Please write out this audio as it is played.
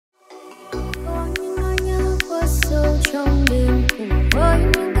trong đêm cùng với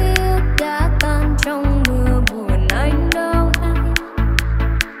những ký ức đã tan trong mưa buồn anh đâu hay.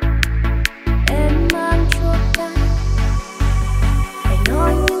 Em mang chuột tay để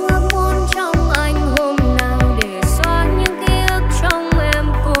nói những ước muốn trong anh hôm nào, để xóa những ký ức trong em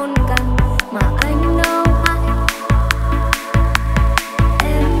cồn cằn mà anh đâu hay.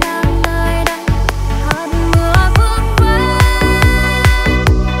 Em đang nơi đây hạt mưa vương vấn,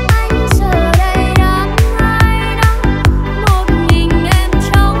 anh giờ đây đang ai đó một mình em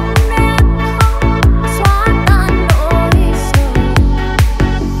trong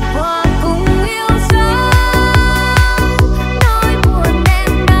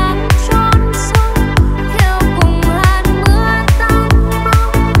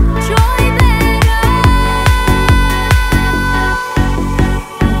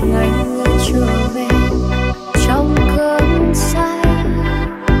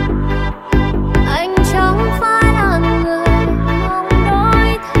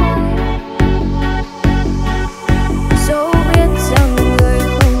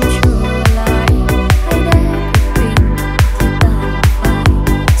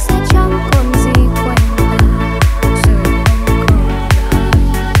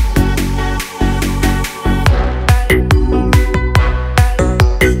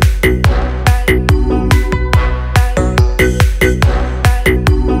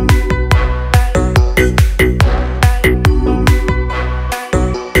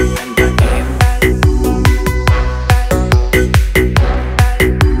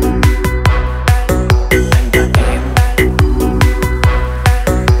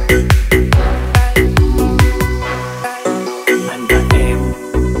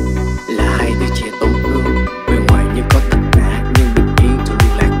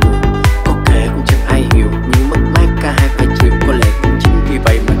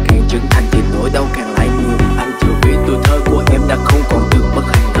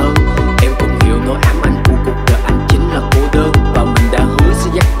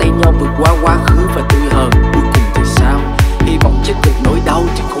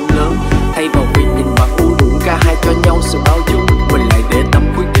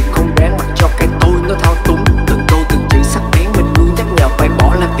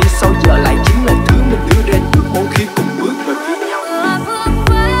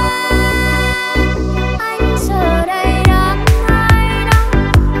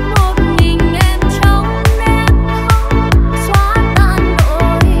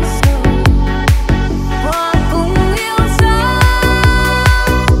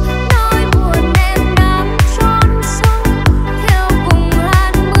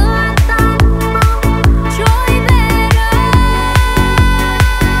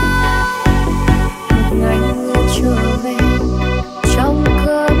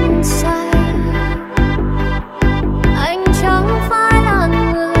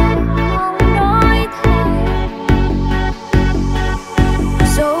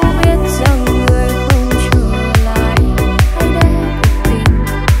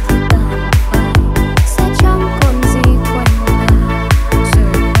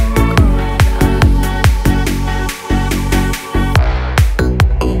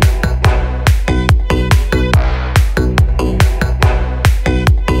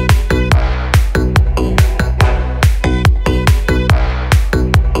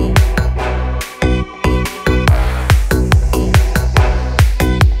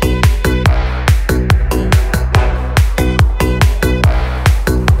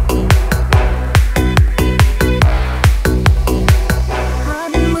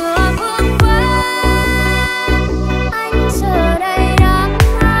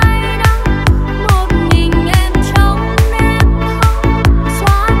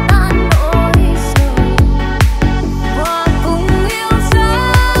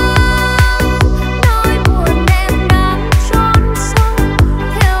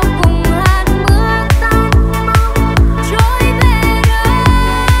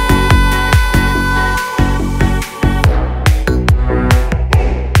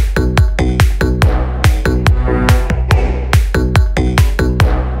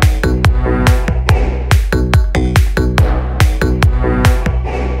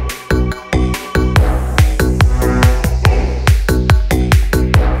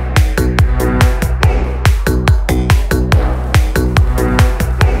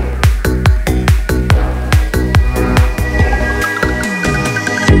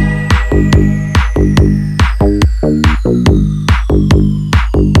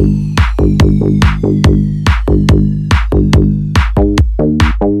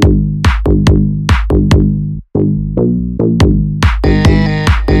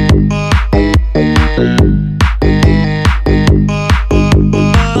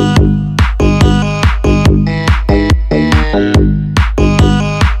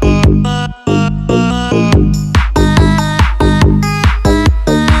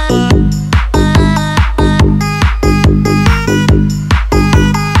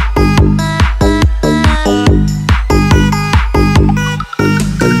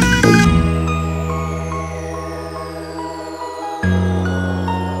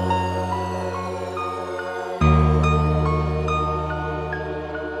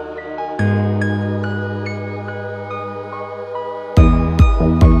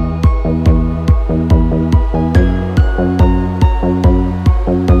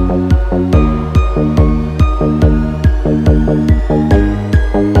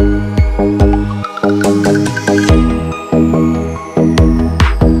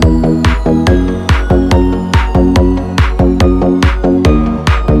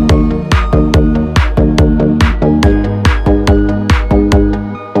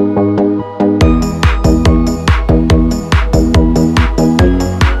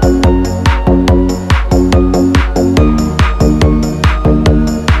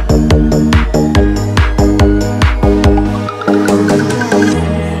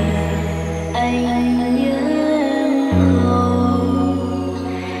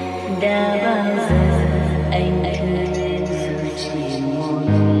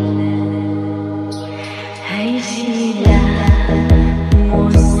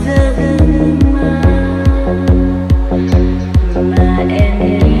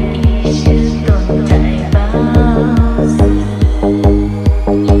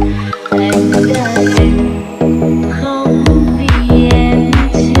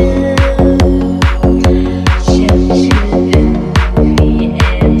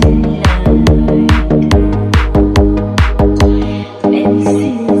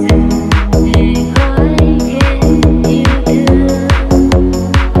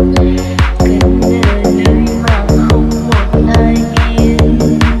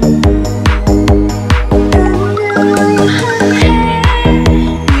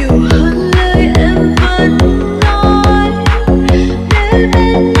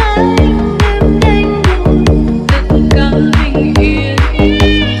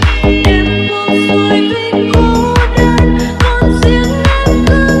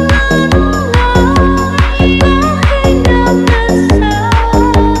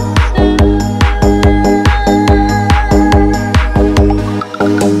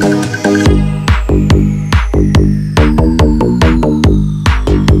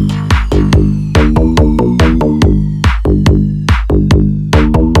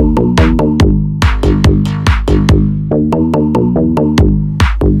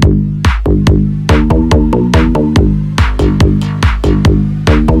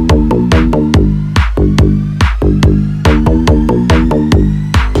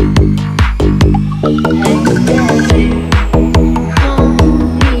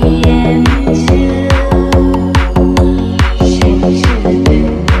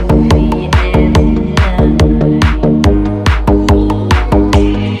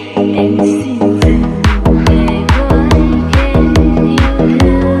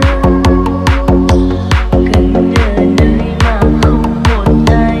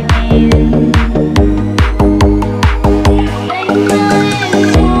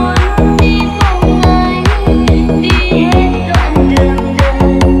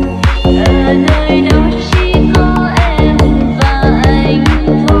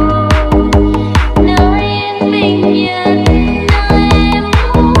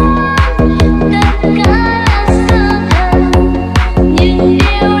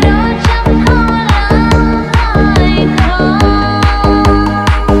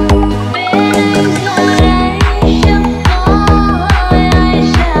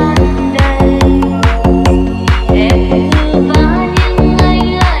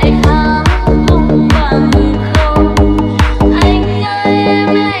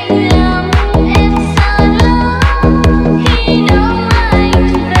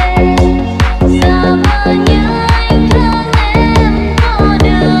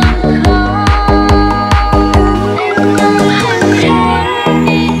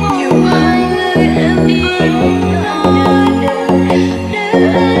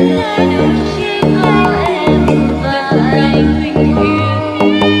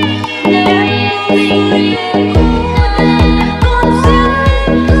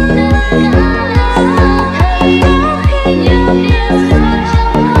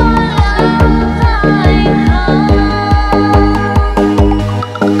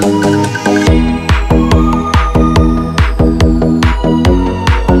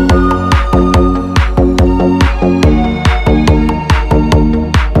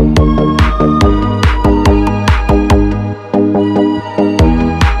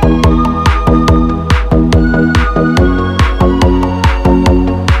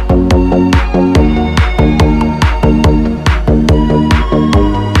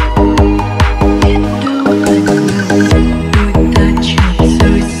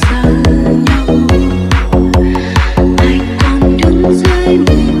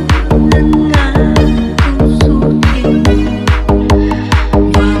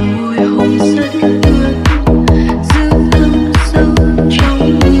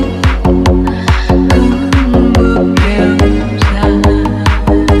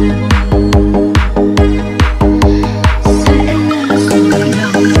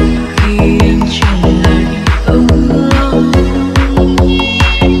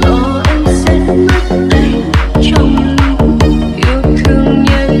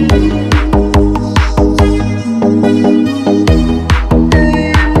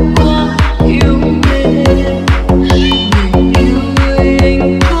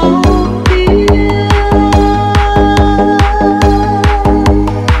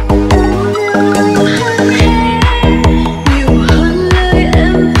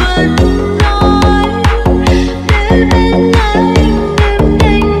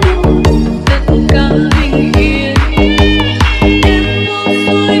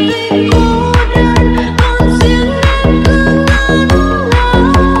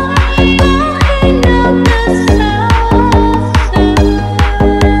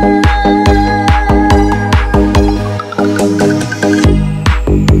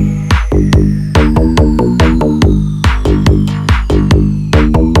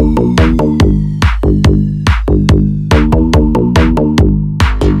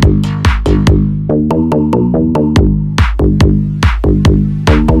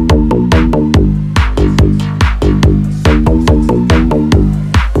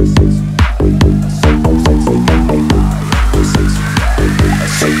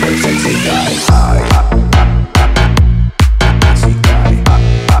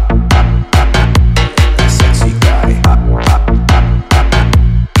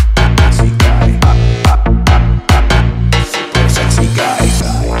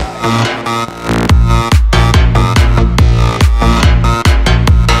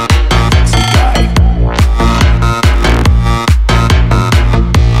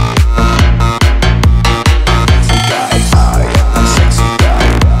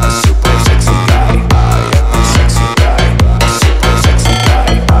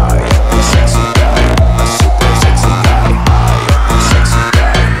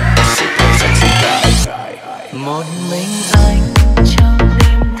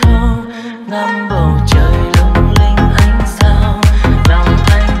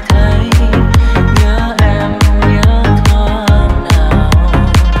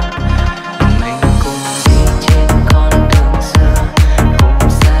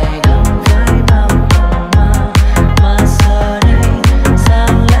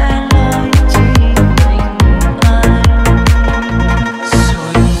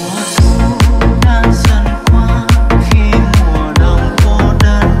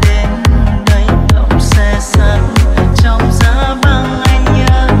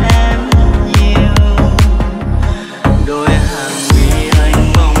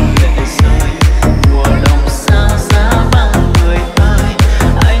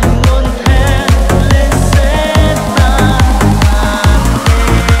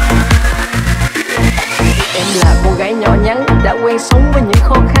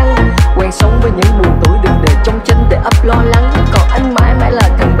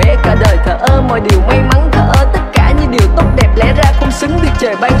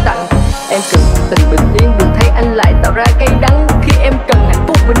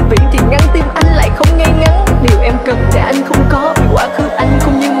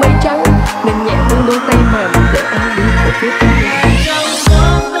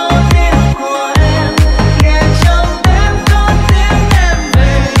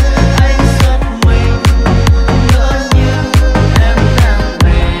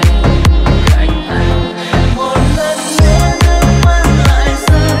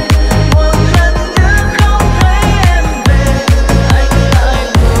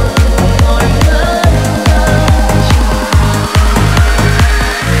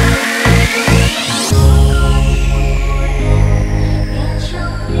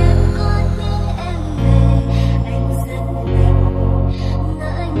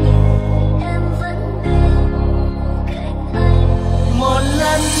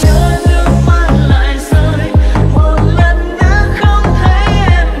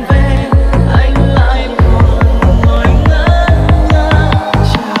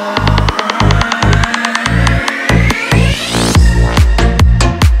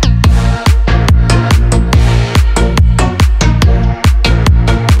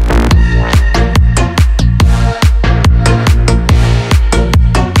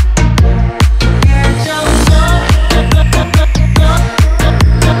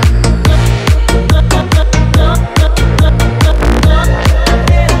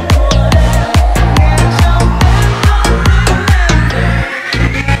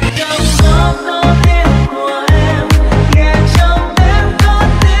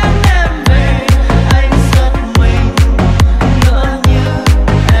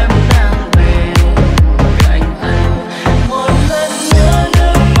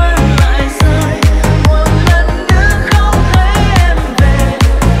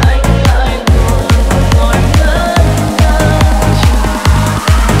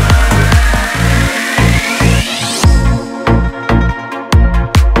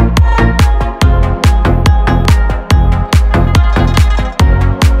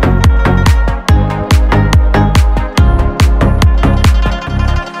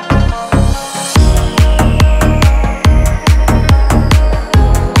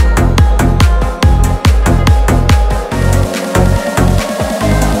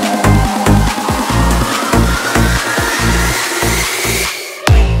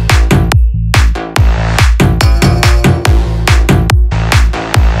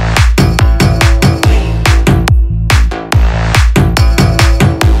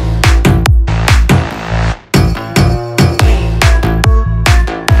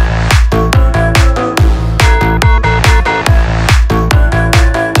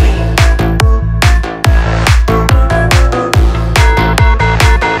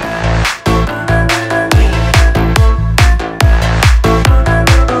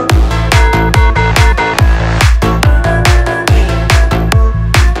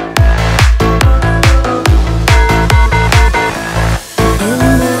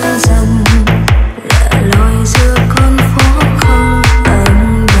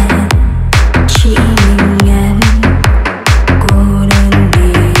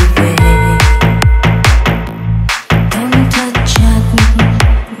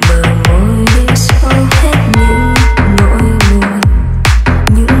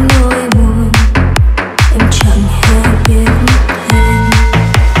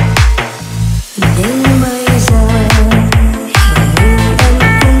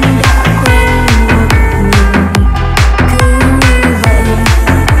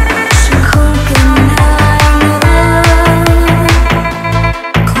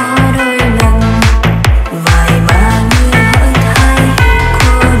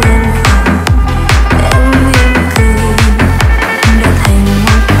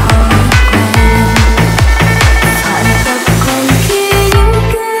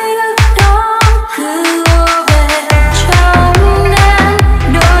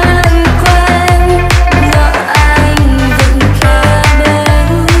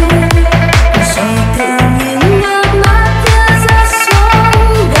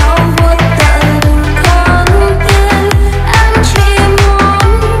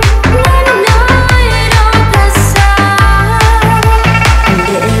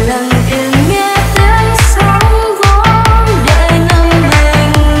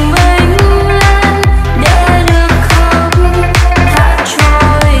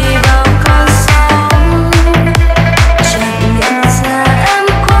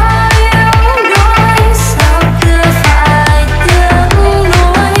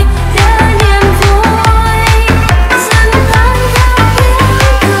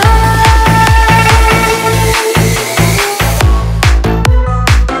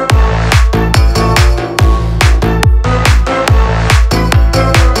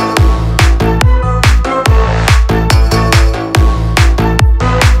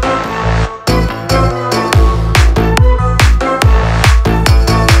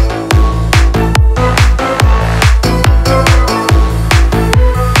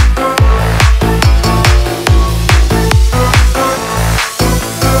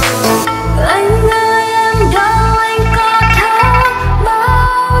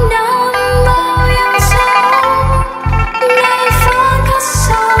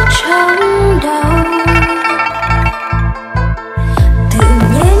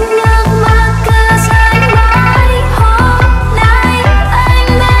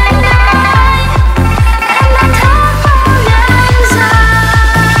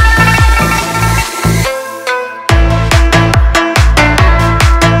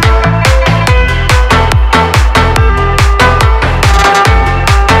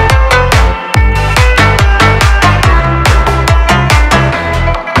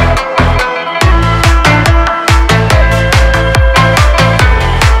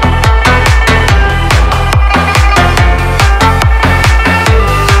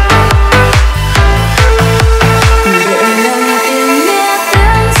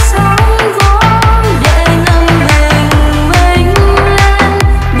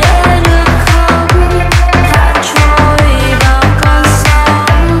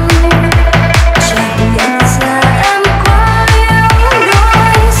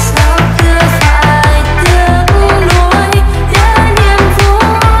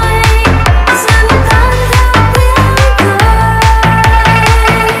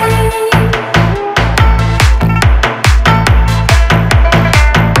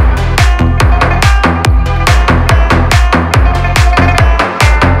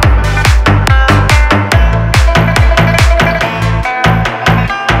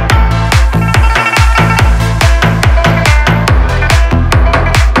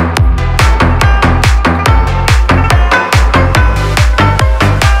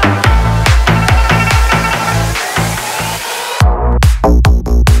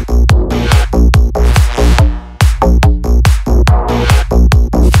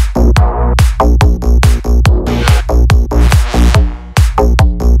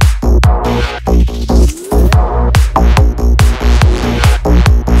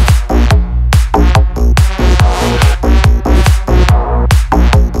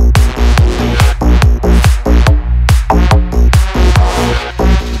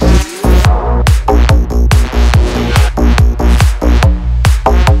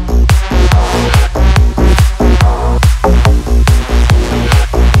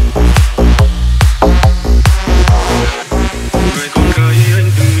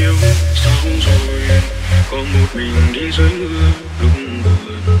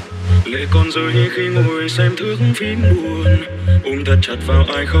Lệ còn rơi khi ngồi xem thước phim buồn, ôm thật chặt vào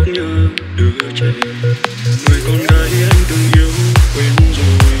ai khóc như đứa trẻ. Người con gái anh từng yêu quên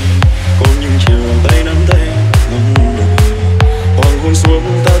rồi, có những chiều tay nắm tay ngóng đời. Hoàng hôn xuống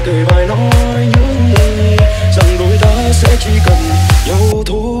ta kề vai nói những lời rằng đôi ta sẽ chỉ cần nhau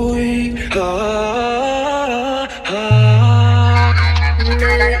thôi.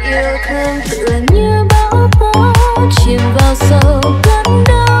 Lời yêu thương tựa như bão tố chìm vào sâu cơn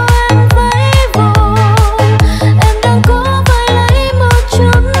đau em vẫy vùng. Em đang cố vơi lấy một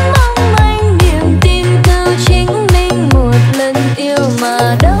chút mong manh niềm tin câu chính mình một lần yêu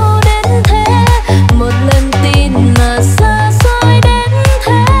mà đau đến thế, một lần tin mà xa xôi đến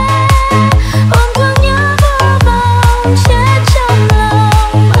thế. Ôm thương nhớ vô vọng chết trong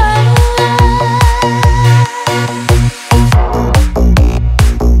lòng anh.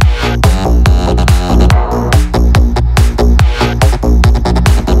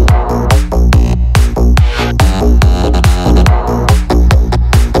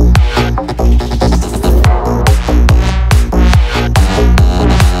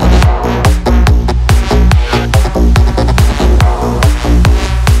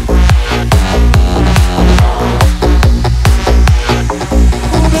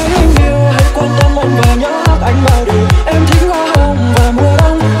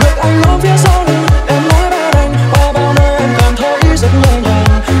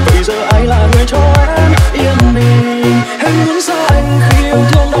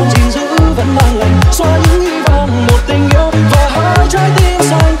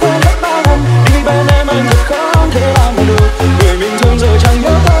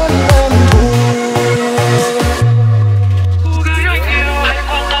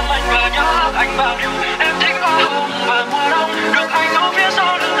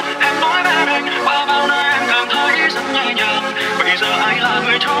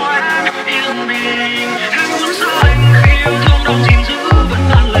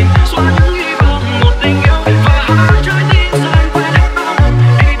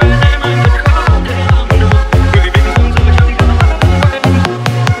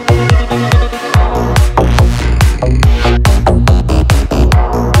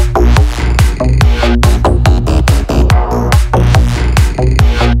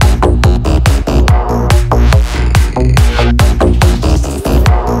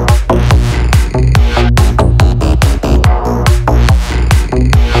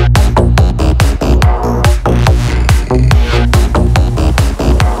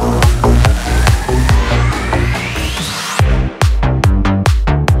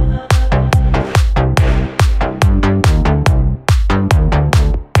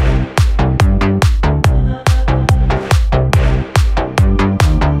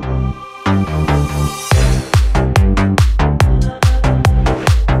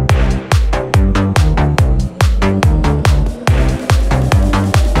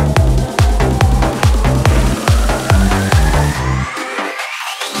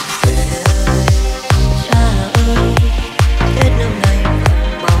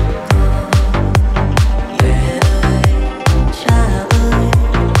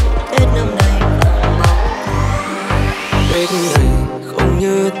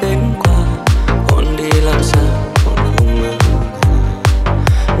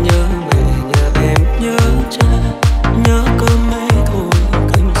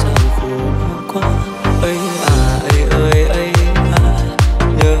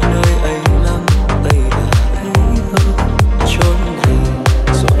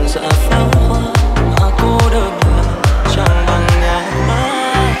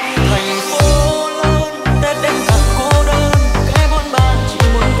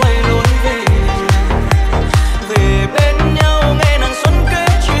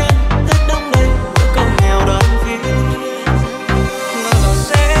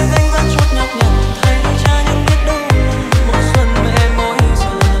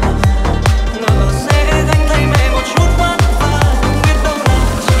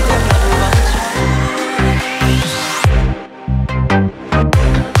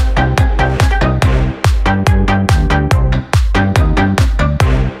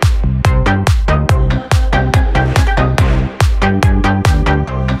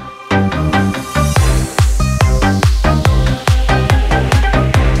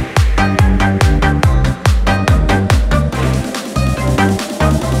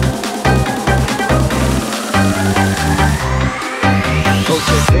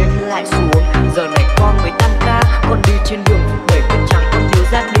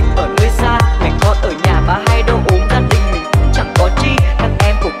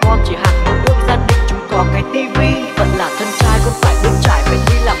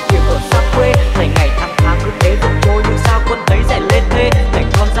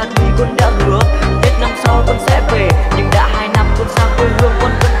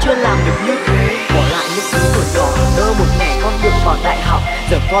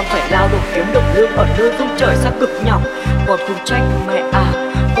 Giờ con phải lao động kiếm đồng lương ở nơi phương trời xa cực nhọc. Con không trách mẹ à,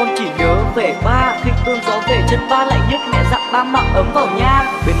 con chỉ nhớ về ba. Khi cơn gió về chân ba lại nhức mẹ dặn ba mặc ấm vào nha.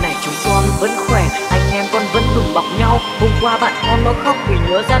 Bên này chúng con vẫn khỏe, anh em con vẫn đùm bọc nhau. Hôm qua bạn con nó khóc vì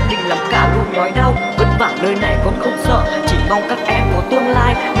nhớ gia đình làm cả lũ nhói đau. Vất vả nơi này con không sợ, chỉ mong các em có tương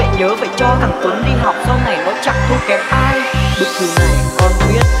lai. Mẹ nhớ phải cho thằng Tuấn đi học, sau này nó chẳng thua kém ai. Bức thư này con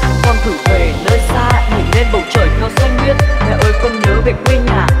viết, con gửi về nơi xa, nhìn lên bầu trời theo xanh biếc. Mẹ ơi con nhớ về quê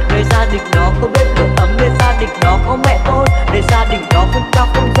nhà, nơi gia đình đó có bếp lửa ấm, nơi gia đình đó có mẹ tôi, nơi gia đình đó không cao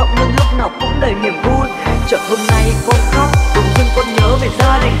không rộng nhưng lúc nào cũng đầy niềm vui. Chợt hôm nay con khóc, đột nhiên con nhớ về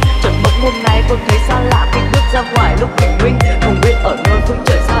gia đình. Chợt bỗng hôm nay con thấy xa lạ khi bước ra ngoài lúc bình minh. Không biết ở nơi phương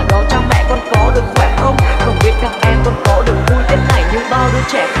trời xa đó cha mẹ con có được khỏe không, không biết các em con có được vui tết này như bao đứa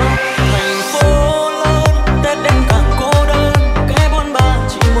trẻ không. Thành phố lớn Tết đến càng cô đơn, kẻ buôn ba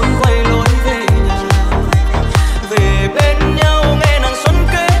chỉ muốn quay lối về nhà, về bên nhau nghe nàng xuân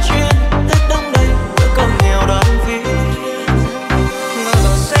kể chuyện. Tết đông đầy bữa cơm nghèo đoàn viên,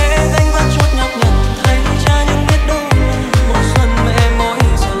 ngờ sẽ gánh vác chút nhọc nhằn thay cha, nhưng biết đâu một xuân mẹ mỗi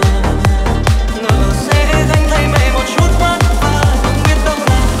giờ. Ngờ sẽ gánh thay mẹ một chút vất vả, nhưng biết đâu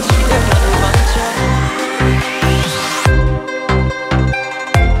là chỉ đêm lặng vắng cha.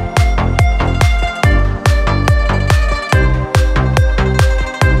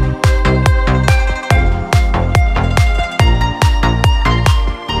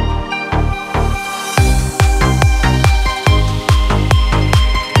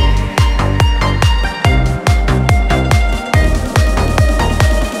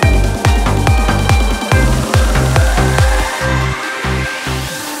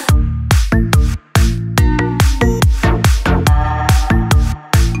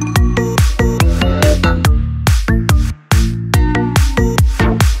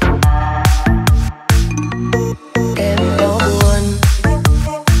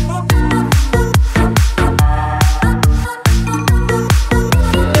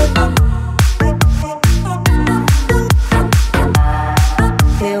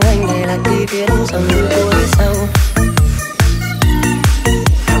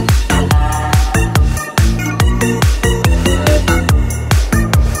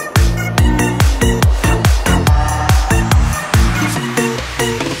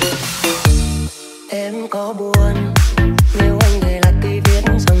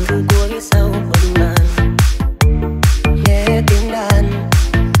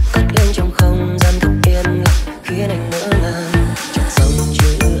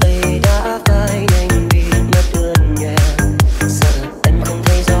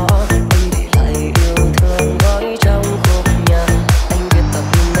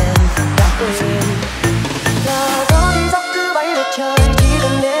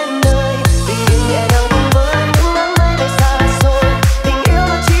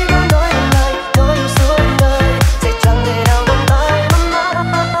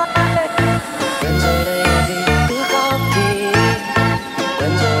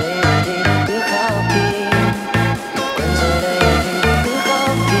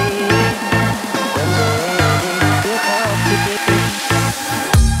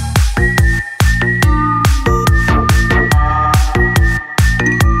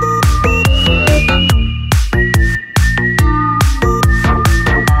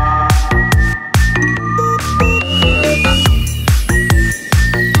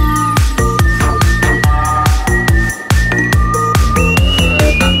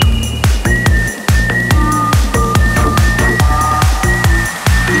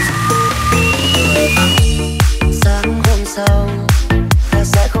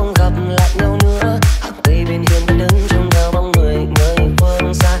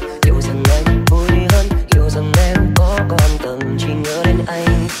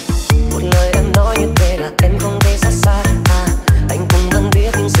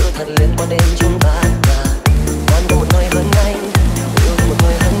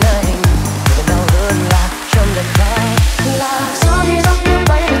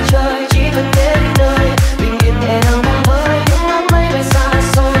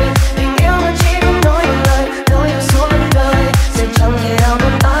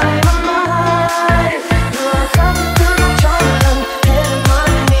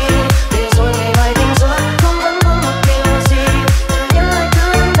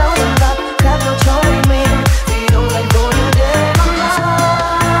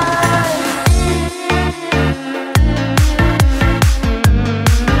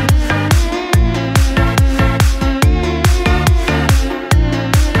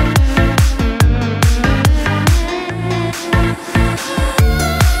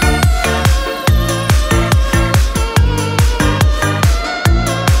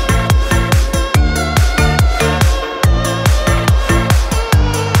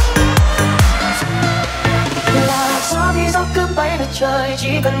 trời,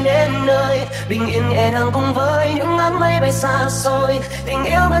 chỉ cần đến nơi bình yên nhẹ nhàng cùng với những áng mây bay xa xôi. Tình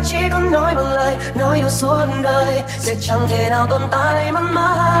yêu mà chỉ cần nói bằng lời, nói yêu suốt đời sẽ chẳng thể nào tồn tại mãi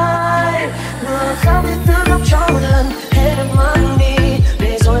mãi. Ngờ khao biết thứ khóc cho một lần hết được mang đi,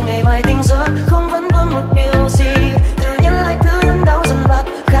 để rồi ngày mai tình giấc không vẫn vương một điều gì. Tự nhiên lại thứ đớn đau dần vặt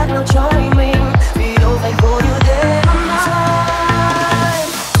khác nào cho mình, vì đâu phải khổ như thế mãi mãi.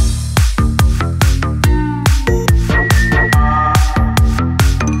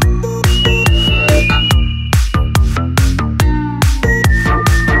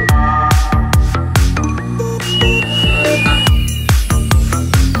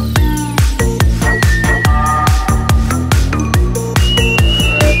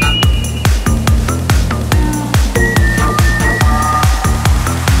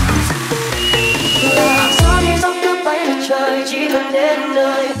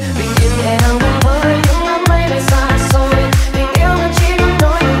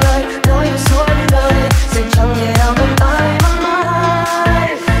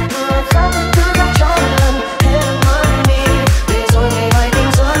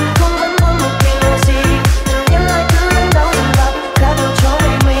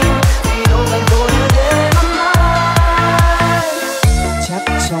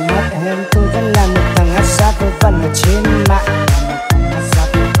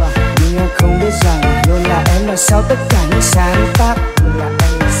 Sau tất cả những sáng tác là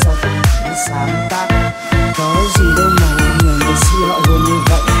anh sau tất cả những sáng tác. Có gì đâu mà người người si họ luôn như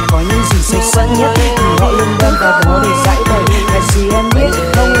vậy. Có những gì sâu sắc nhất thì họ luôn đem vào đó để giải bày. Là gì em biết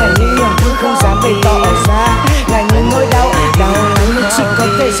không, là những niềm vui không dám bày tỏ ra, là những nỗi đau đau lắm nhưng chỉ có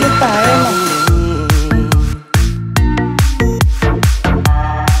thể diễn tả em.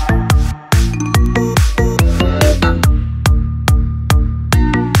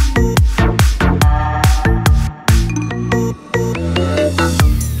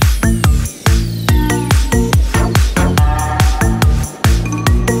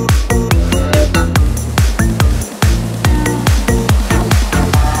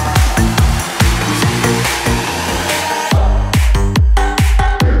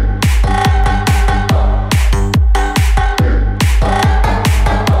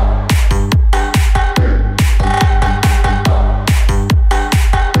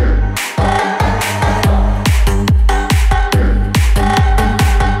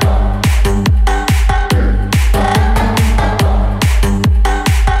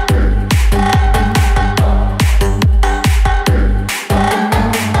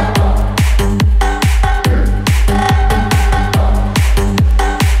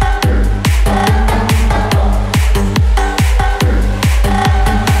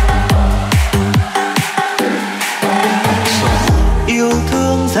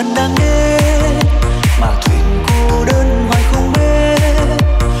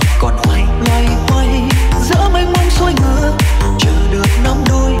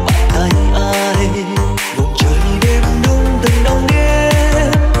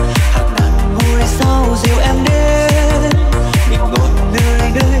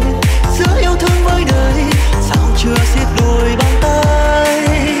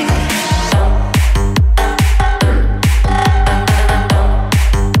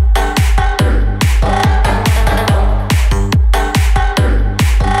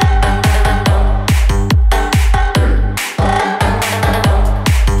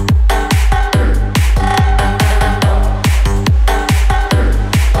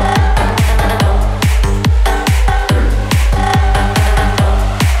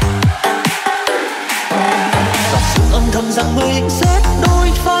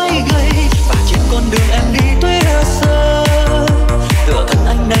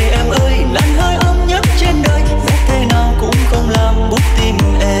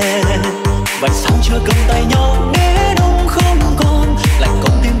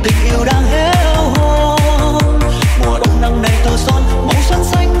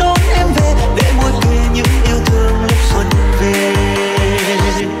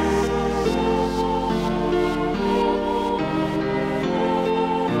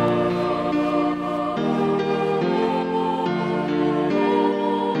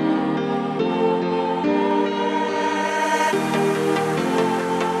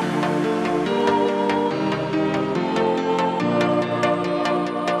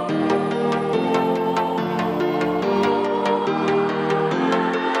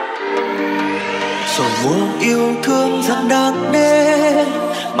 rồi mùa yêu thương dần đang đến,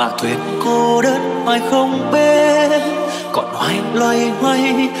 mà thuyền cô đơn hoài không bên, còn hoài loay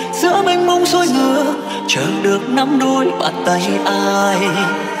hoay giữa mênh mông sôi ngựa, chờ được nắm đôi bàn tay ai.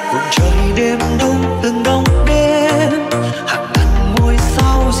 Vùng trời đêm đông từng đông đêm, hàng ngàn ngôi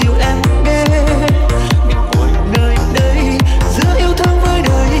sao dịu em đến. Mình ngồi nơi đây giữa yêu thương với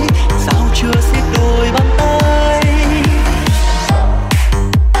đời, sao chưa xếp đôi bàn tay.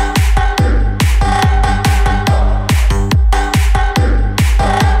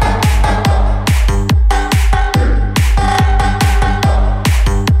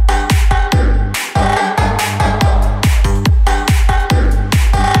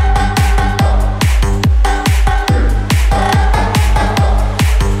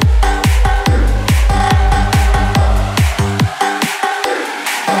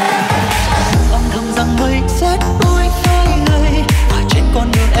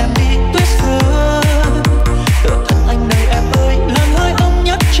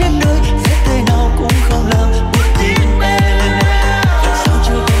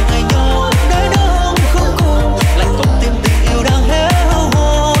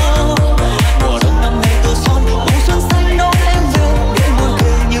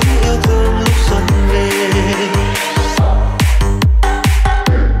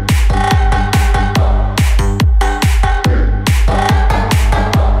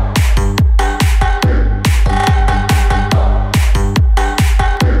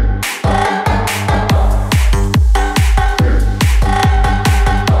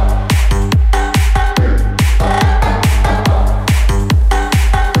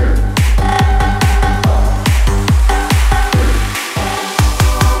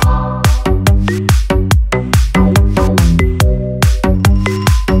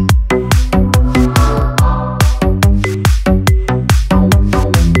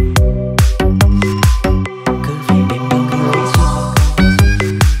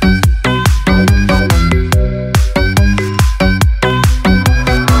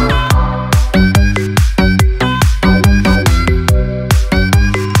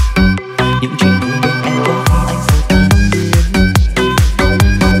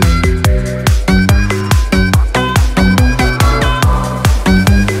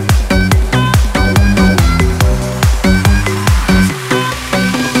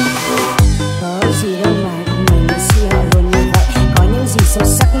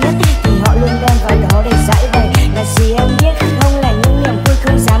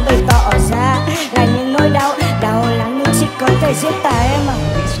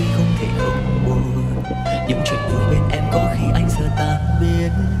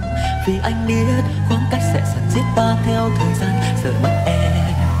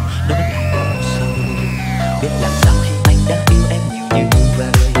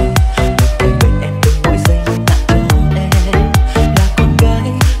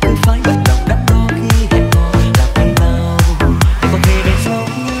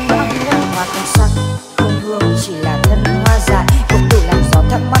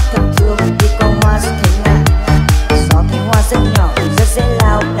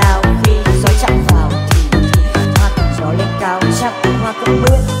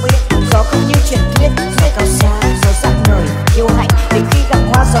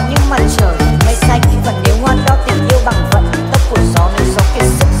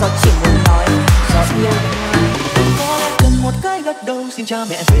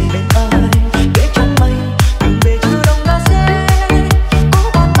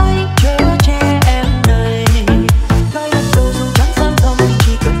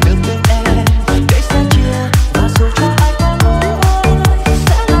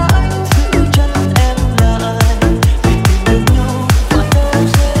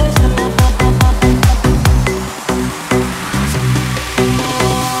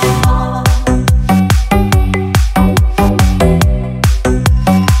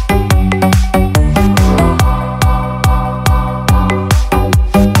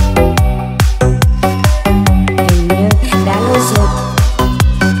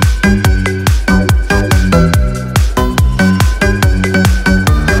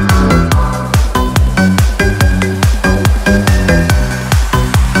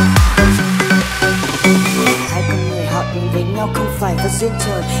 duyên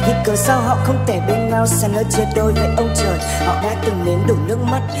trời, nhưng cớ sao họ không thể bên nhau xa nỡ chia đôi với ông trời. Họ đã từng nếm đủ nước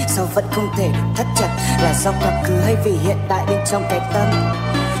mắt, sao vẫn không thể thắt chặt? Là do quá khứ hay vì hiện tại bên trong cái tâm?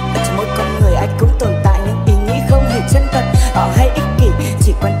 Ở trong mỗi con người ai cũng tồn tại những ý nghĩ không hề chân thật. Họ hay ích kỷ,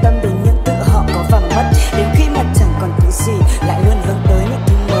 chỉ quan tâm đến những thứ họ có và mất. Đến khi mà chẳng còn thứ gì, lại luôn hướng tới những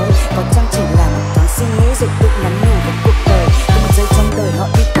thứ mới. Có chăng chỉ là một thoáng suy nghĩ rồi tự nhắn nhủ với cuộc đời. Có một giây trong đời họ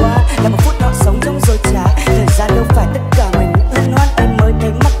đi qua, là một phút họ sống trong dối trá. Thời gian đâu phải tất cả mình những hân hoan em mới thấy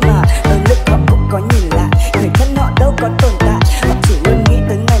mắt mà. Đôi lúc họ cũng có nhìn lại, người thân họ đâu có tồn tại. Họ chỉ luôn nghĩ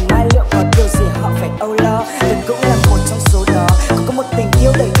tới ngày mai liệu có điều gì họ phải âu lo. Đừng cũng là một trong số đó. Có một tình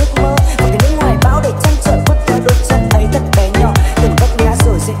yêu đầy ước mơ, và cái nước ngoài bão để trăn trở khuất theo đôi chân ấy thật bé nhỏ. Đừng vấp ngã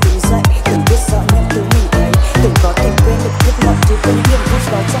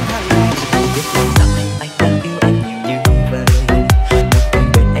phút đó trong hàng ngày. Biết rằng anh đang yêu em nhiều như vậy, một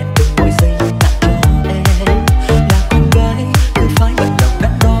mình bên em từng mỗi giây tặng cho em. Là con gái cứ phải bận lòng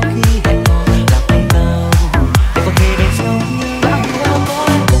đắn đo khi hẹn hò, làm thế nào để có thể đến nhau như anh đang có.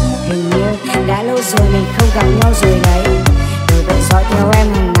 Hình như đã lâu rồi mình không gặp nhau rồi đấy. Tôi vẫn dõi theo em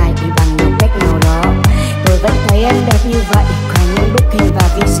hàng ngày thì bằng một cách nào đó. Tôi vẫn thấy em đẹp như vậy qua những bức hình và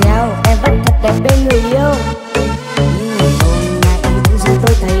video. Em vẫn thật đẹp bên người yêu. Nhưng hôm nay tự dưng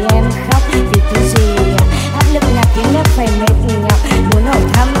tôi thấy em khóc vì thứ gì áp lực nhạc khiến em phải mệt nhọc. Muốn hỏi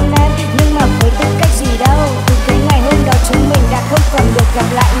thăm em nhưng mà với tư cách gì đâu. Từ cái ngày hôm đó chúng mình đã không còn được gặp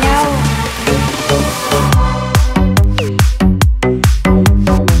lại nhau.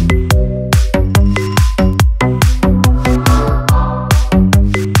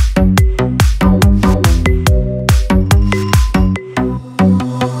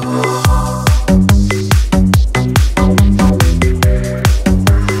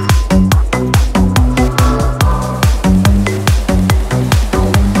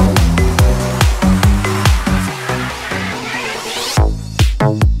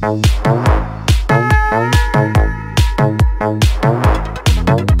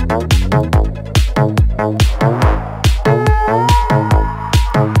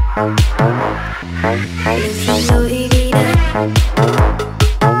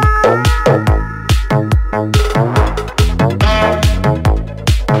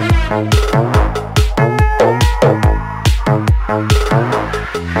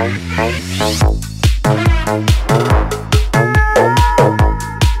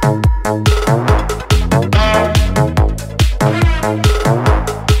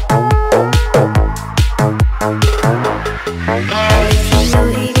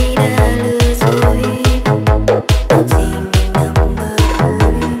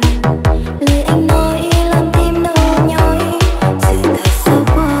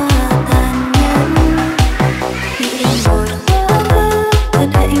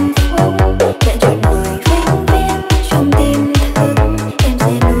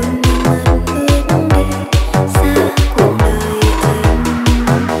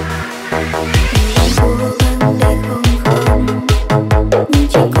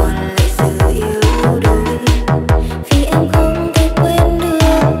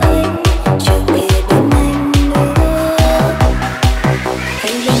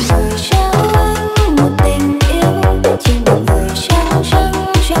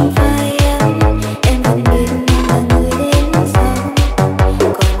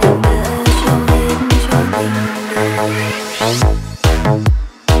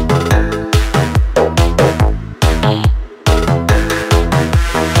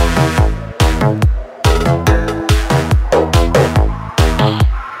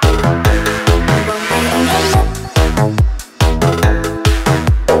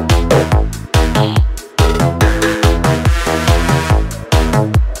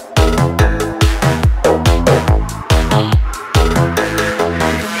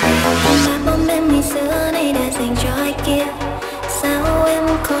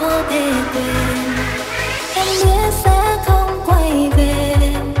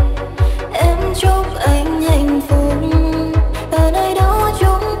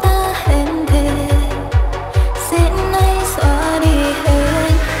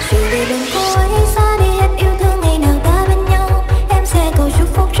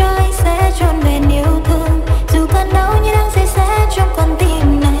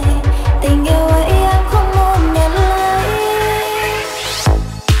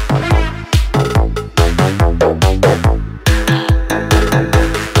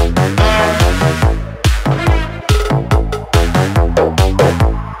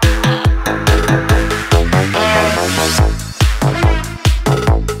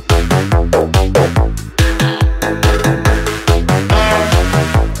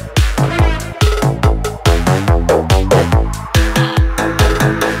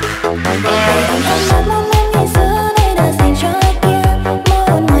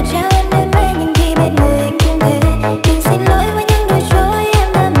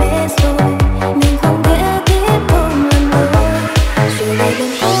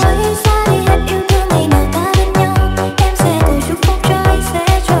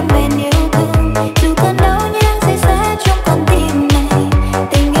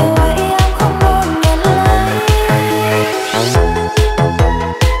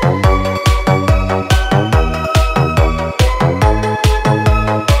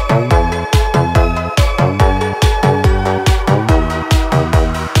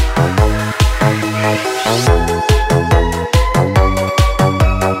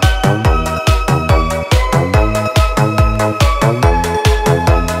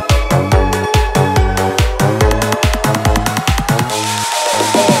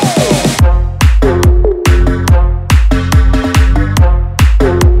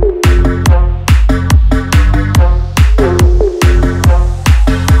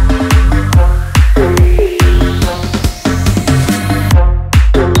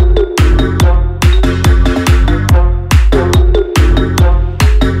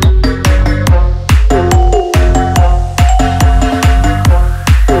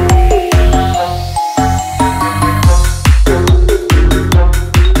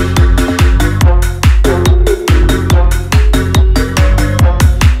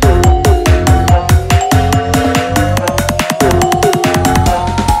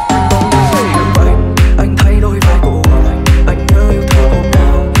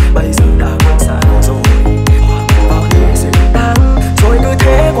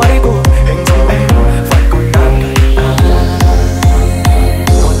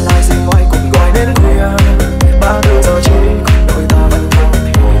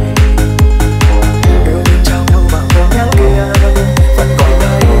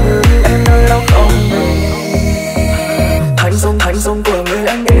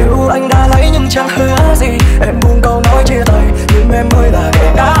 anh yêu anh đã lấy nhưng chẳng hứa gì. Em buông câu nói chia tay nhưng em ơi là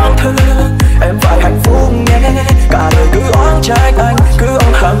kẻ đáng thương. Em phải hạnh phúc nhé, cả đời cứ oán trách anh, cứ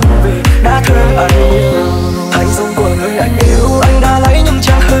ôm hận vì đã thương anh nhiều. Thành dung của người anh yêu anh đã lấy nhưng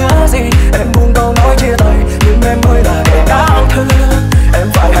chẳng hứa gì. Em buông câu nói chia tay nhưng em ơi là kẻ đáng thương. Em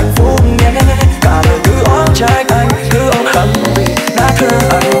phải hạnh phúc nhé, cả đời cứ oán trách anh, cứ ôm hận vì đã thương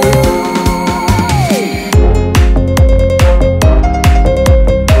anh nhiều.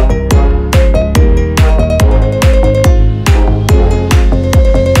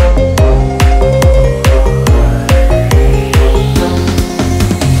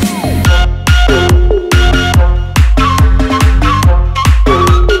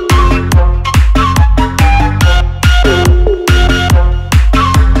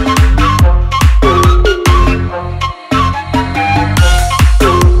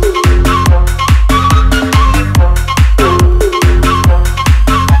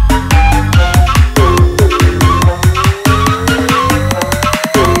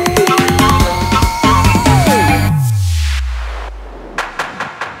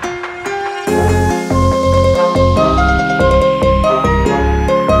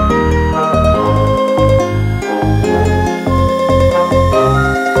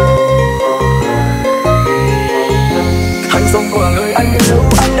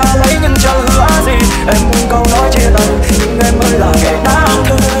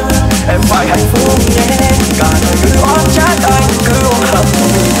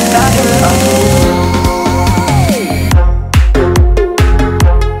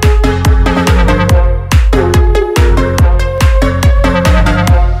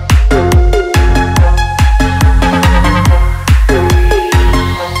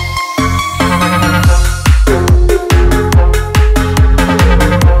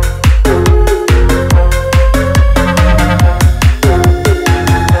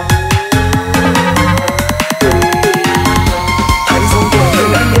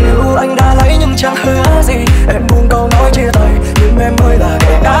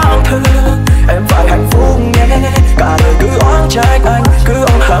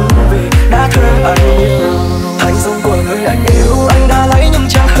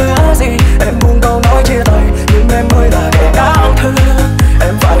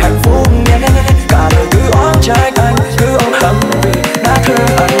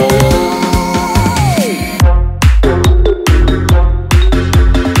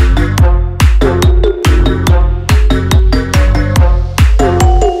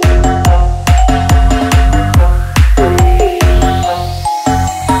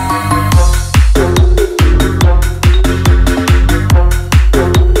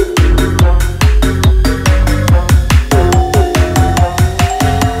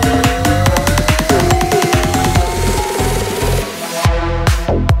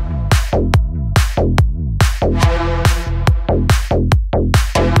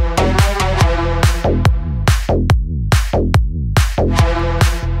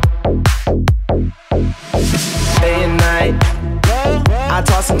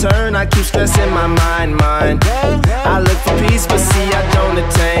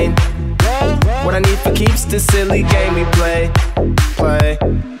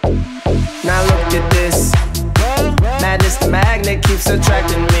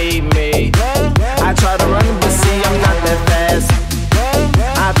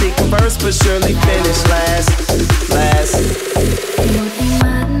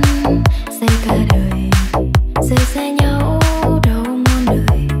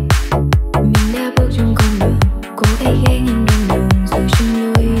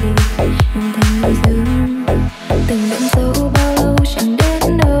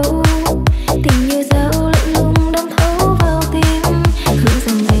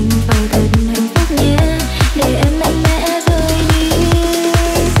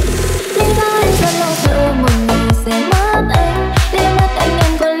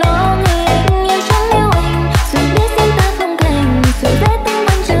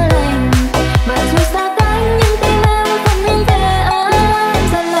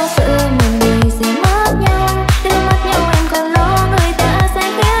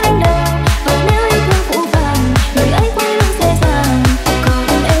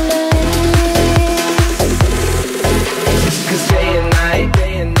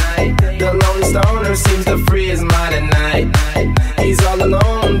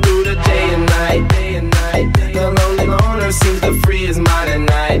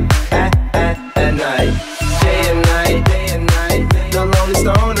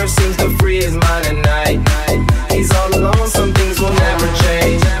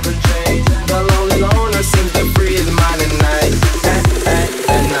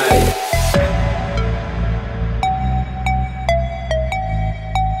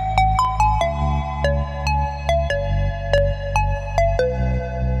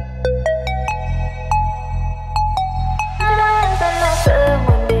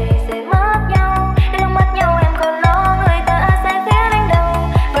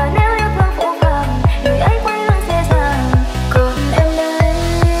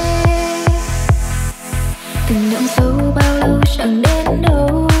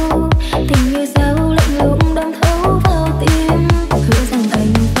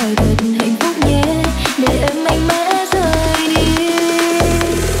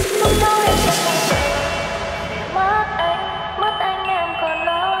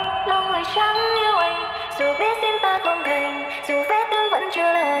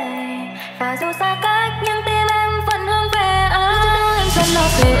 Và dù xa cách nhưng tim em vẫn hướng về anh. Em rất lo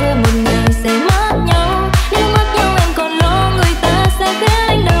sợ một ngày sẽ mất nhau. Nếu mất nhau em còn lo người ta sẽ khiến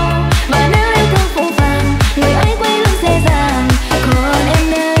anh đau. Và nếu em thương phũ phàng, người ấy quay lưng dễ dàng. Còn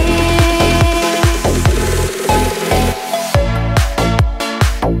em đây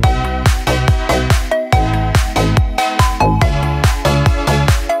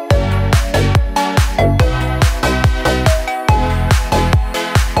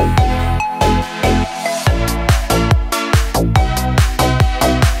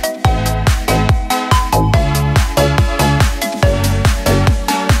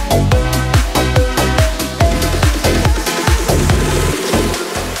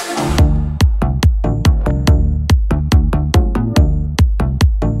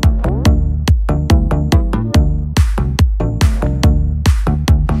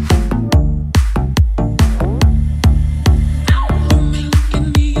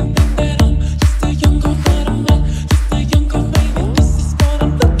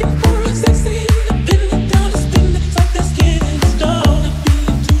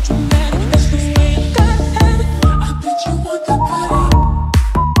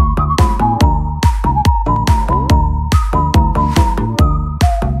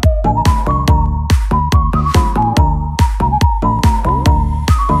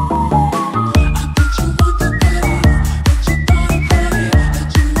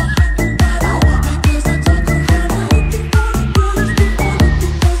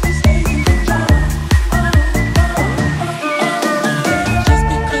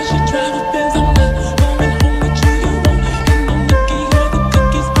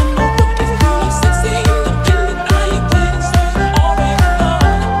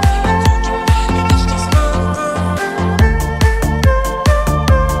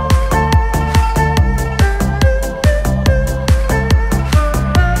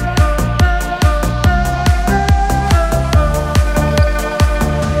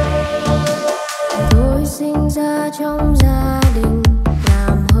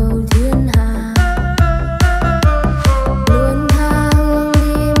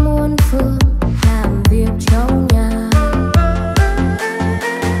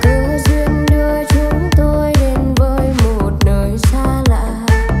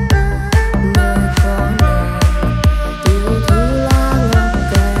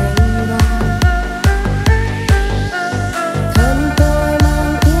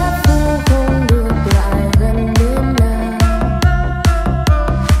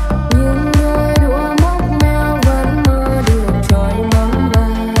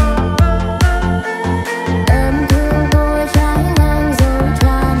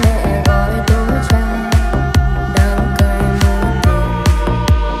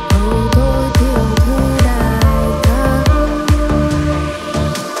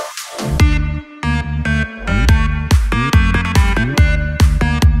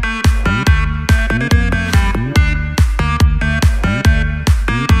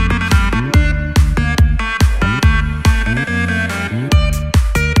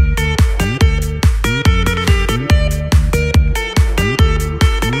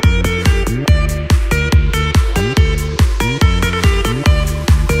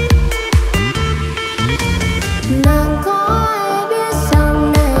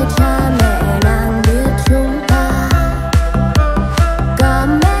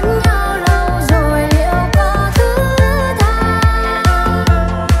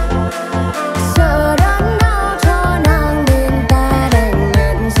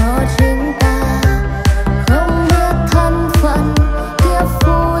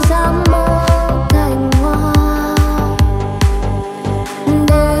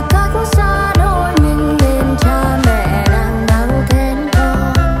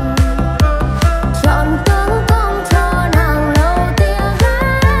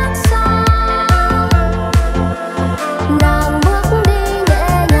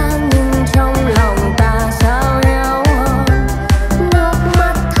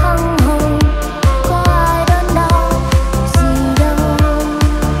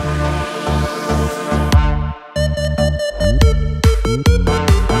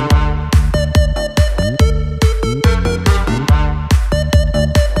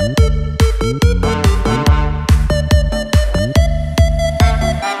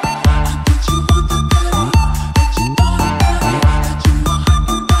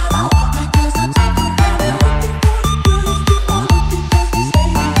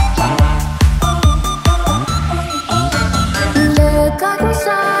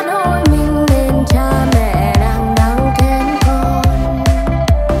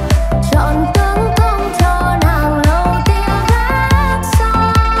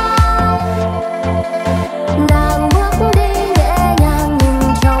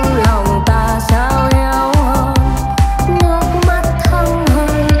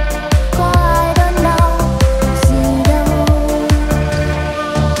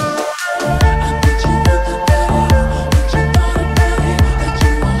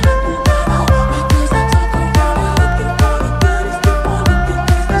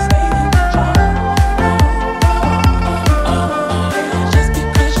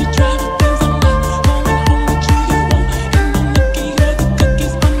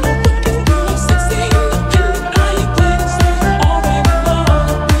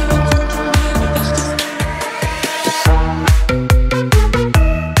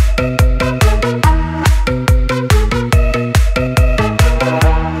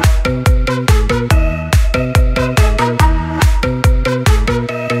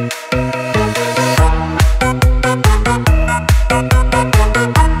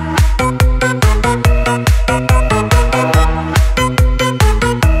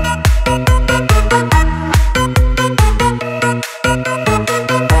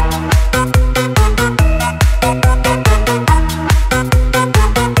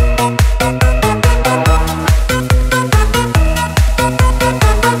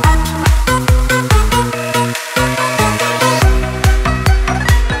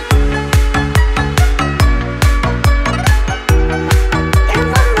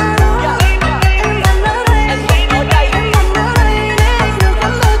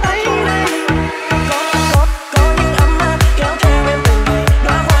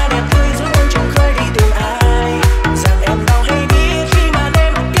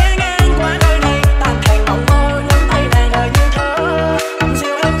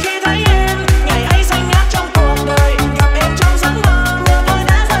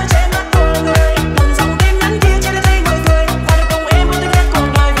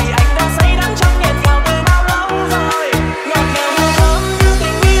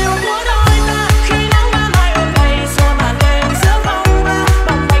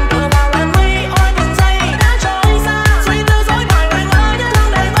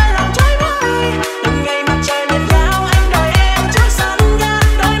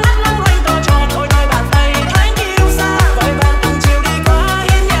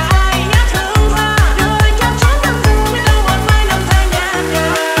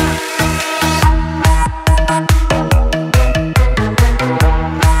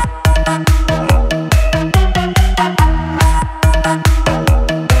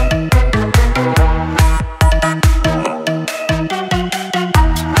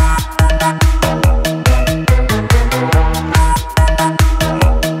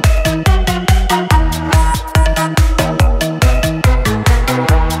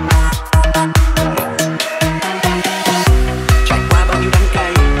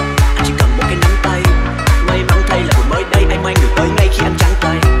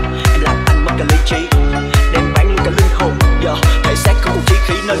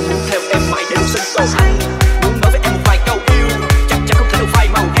trời ngủ